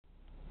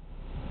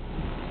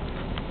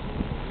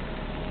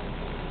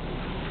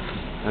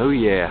Oh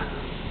yeah,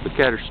 look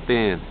at her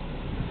spin.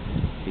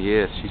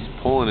 Yes, she's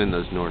pulling in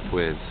those north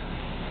winds.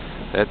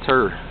 That's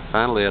her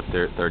finally up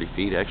there at 30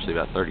 feet, actually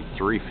about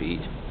 33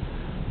 feet.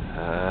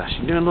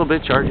 She's doing a little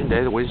bit charging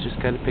today. The wind's just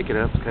kind of picking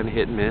up. It's kind of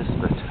hit and miss,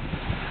 but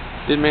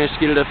did manage to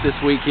get it up this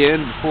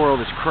weekend before all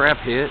this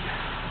crap hit.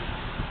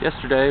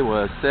 Yesterday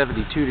was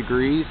 72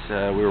 degrees.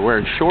 We were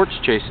wearing shorts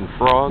chasing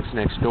frogs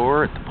next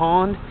door at the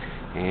pond,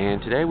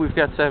 and today we've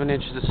got 7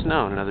 inches of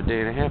snow and another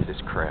day and a half of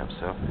this crap.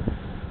 So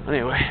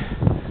anyway,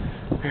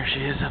 there she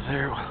is up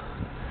there.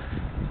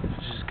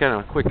 Just kind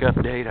of a quick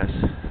update. I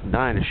was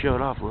dying to show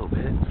it off a little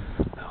bit.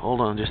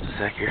 Hold on just a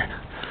sec here.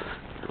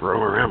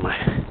 Roam around my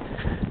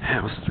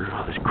house through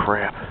all this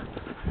crap.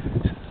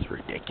 This is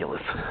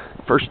ridiculous.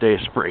 First day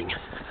of spring,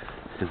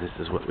 and this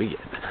is what we get.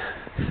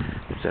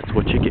 That's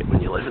what you get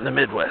when you live in the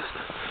Midwest.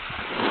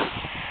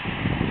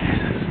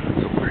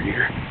 That's over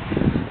here.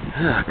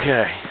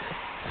 Okay.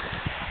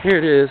 Here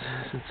it is.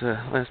 Since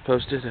last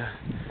posted,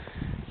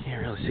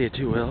 can't really see it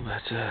too well,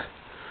 but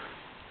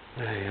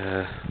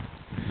I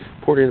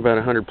poured in about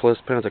 100 plus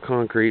pounds of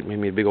concrete, made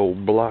me a big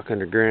old block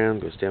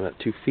underground, goes down about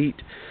 2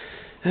 feet.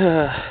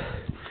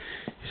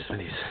 Just some of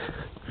these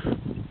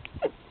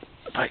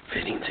pipe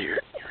fittings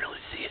here. You can really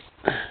see it.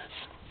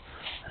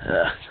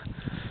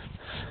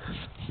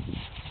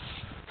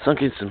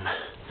 Sunk in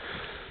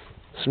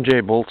some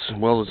J-bolts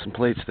and welded some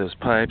plates to those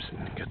pipes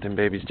and got them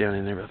babies down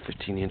in there about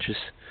 15 inches.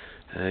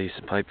 Used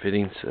some pipe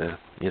fittings.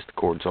 Yes, the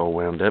cord's all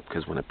wound up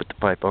because when I put the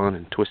pipe on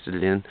and twisted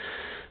it in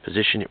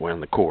position, it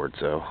wound the cord.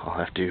 So I'll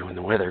have to, when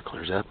the weather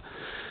clears up,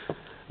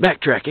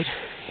 backtrack it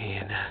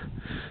and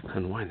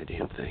unwind the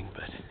damn thing,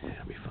 but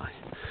it'll be fine.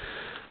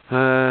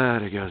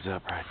 It goes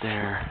up right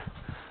there.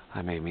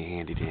 I made me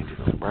handy-dandy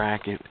little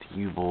bracket with a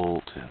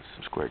U-bolt and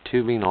some square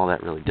tubing. All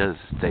that really does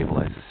is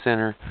stabilize the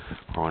center.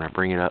 Or when I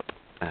bring it up,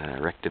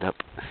 erect it up,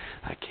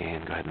 I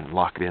can go ahead and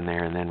lock it in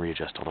there and then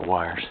readjust all the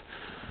wires.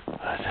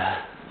 But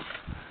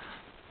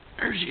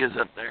there she is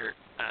up there,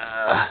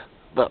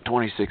 about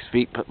 26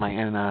 feet. Put my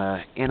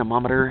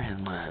anemometer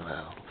and my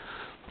little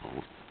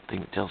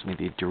thing that tells me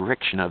the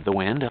direction of the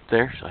wind up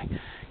there, so I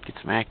get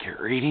some accurate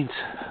readings.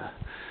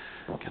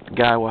 Got the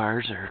guy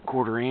wires, they're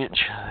 1/4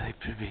 inch. They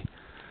should be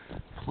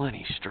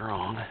plenty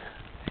strong,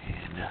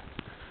 and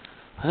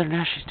other than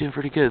that, she's doing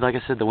pretty good. Like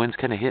I said, the wind's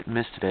kind of hit and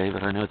miss today,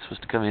 but I know it's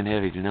supposed to come in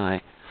heavy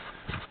tonight.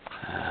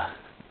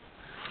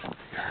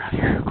 Get around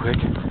here real quick.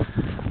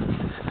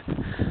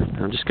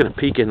 I'm just going to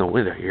peek in the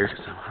window here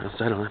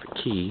because I don't have a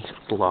key.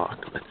 It's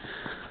locked, but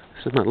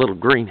this is my little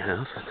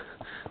greenhouse.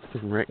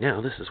 And right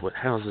now, this is what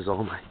houses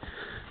all my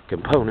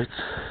components.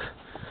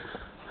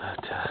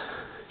 But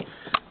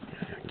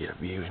get a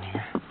view in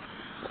here.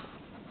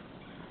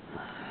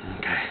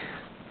 Okay.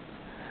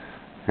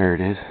 There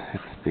it is.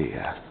 It's the,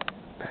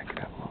 back it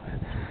up a little bit.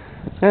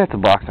 That's a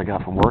box I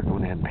got from work. I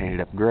went ahead and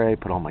painted up gray,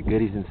 put all my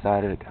goodies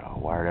inside it, got all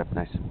wired up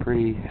nice and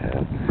pretty.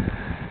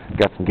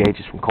 Got some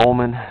gauges from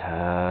Coleman.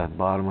 The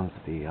bottom one's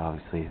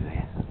obviously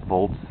the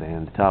volts,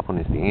 and the top one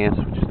is the amps,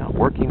 which is not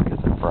working because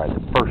I fried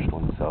the first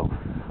one, so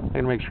I'm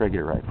going to make sure I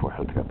get it right before I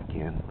hook it up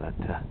again. But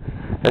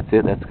that's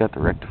it. That's got the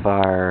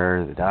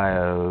rectifier, the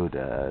diode,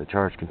 the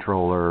charge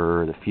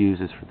controller, the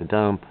fuses for the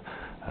dump,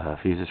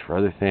 fuses for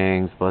other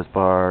things, buzz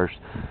bars,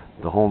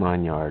 the whole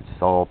 9 yards.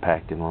 It's all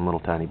packed in one little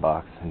tiny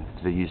box. And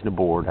instead of using a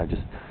board, I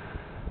just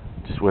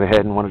went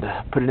ahead and wanted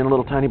to put it in a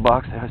little tiny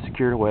box that I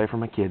secured away from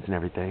my kids and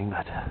everything.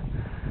 But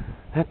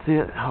that's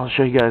it. I'll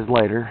show you guys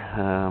later.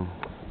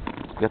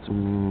 Got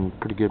some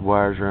pretty good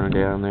wires running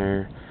down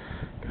there.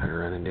 Got it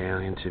running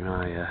down into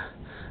my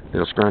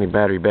little scrawny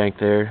battery bank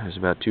there. There's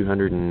about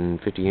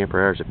 250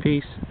 ampere hours a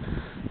piece.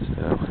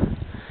 So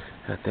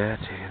got that,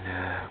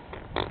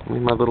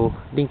 and my little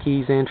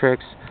dinky Xantrax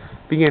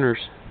beginners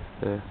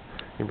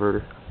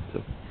inverter.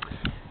 So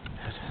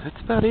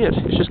that's about it.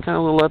 It's just kind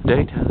of a little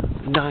update.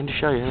 I'm dying to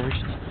show you.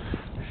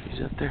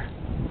 She's up there.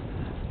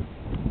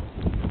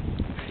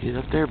 She's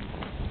up there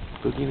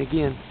boogieing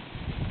again.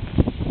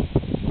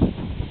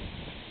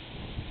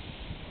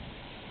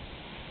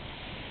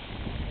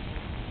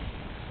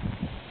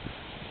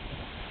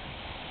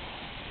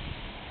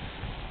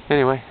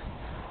 Anyway,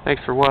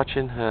 thanks for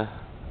watching.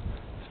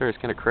 Sorry it's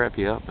kind of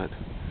crappy out, but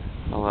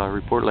I'll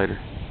report later.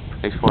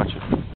 Thanks for watching.